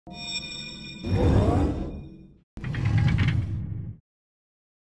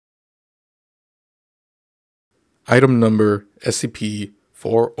Item number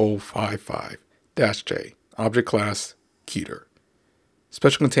SCP-4055-J. Object Class Keter.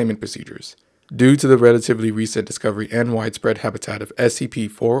 Special Containment Procedures. Due to the relatively recent discovery and widespread habitat of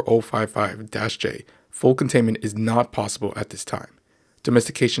SCP-4055-J, full containment is not possible at this time.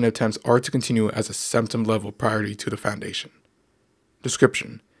 Domestication attempts are to continue as a symptom-level priority to the Foundation.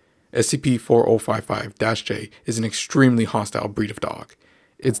 Description: SCP-4055-J is an extremely hostile breed of dog.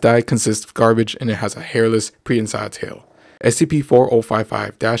 Its diet consists of garbage and it has a hairless, prehensile tail.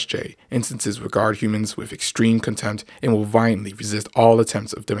 SCP-4055-J instances regard humans with extreme contempt and will violently resist all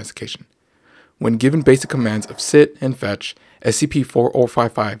attempts of domestication. When given basic commands of sit and fetch,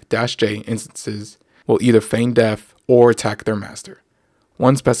 SCP-4055-J instances will either feign death or attack their master.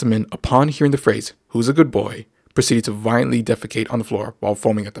 One specimen, upon hearing the phrase, "Who's a good boy?" proceeded to violently defecate on the floor while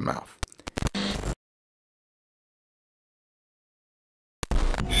foaming at the mouth.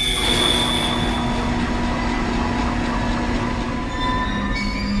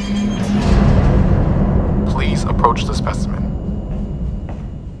 Please approach the specimen.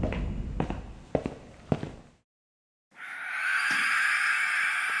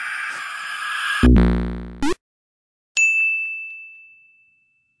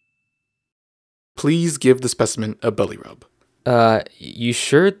 Please give the specimen a belly rub. You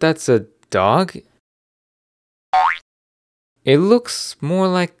sure that's a dog? It looks more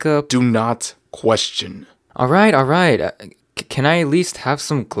like a... Do not question. Alright. Can I at least have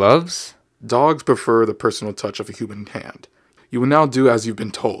some gloves? Dogs prefer the personal touch of a human hand. You will now do as you've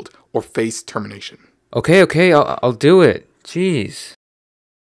been told, or face termination. Okay, I'll do it. Jeez.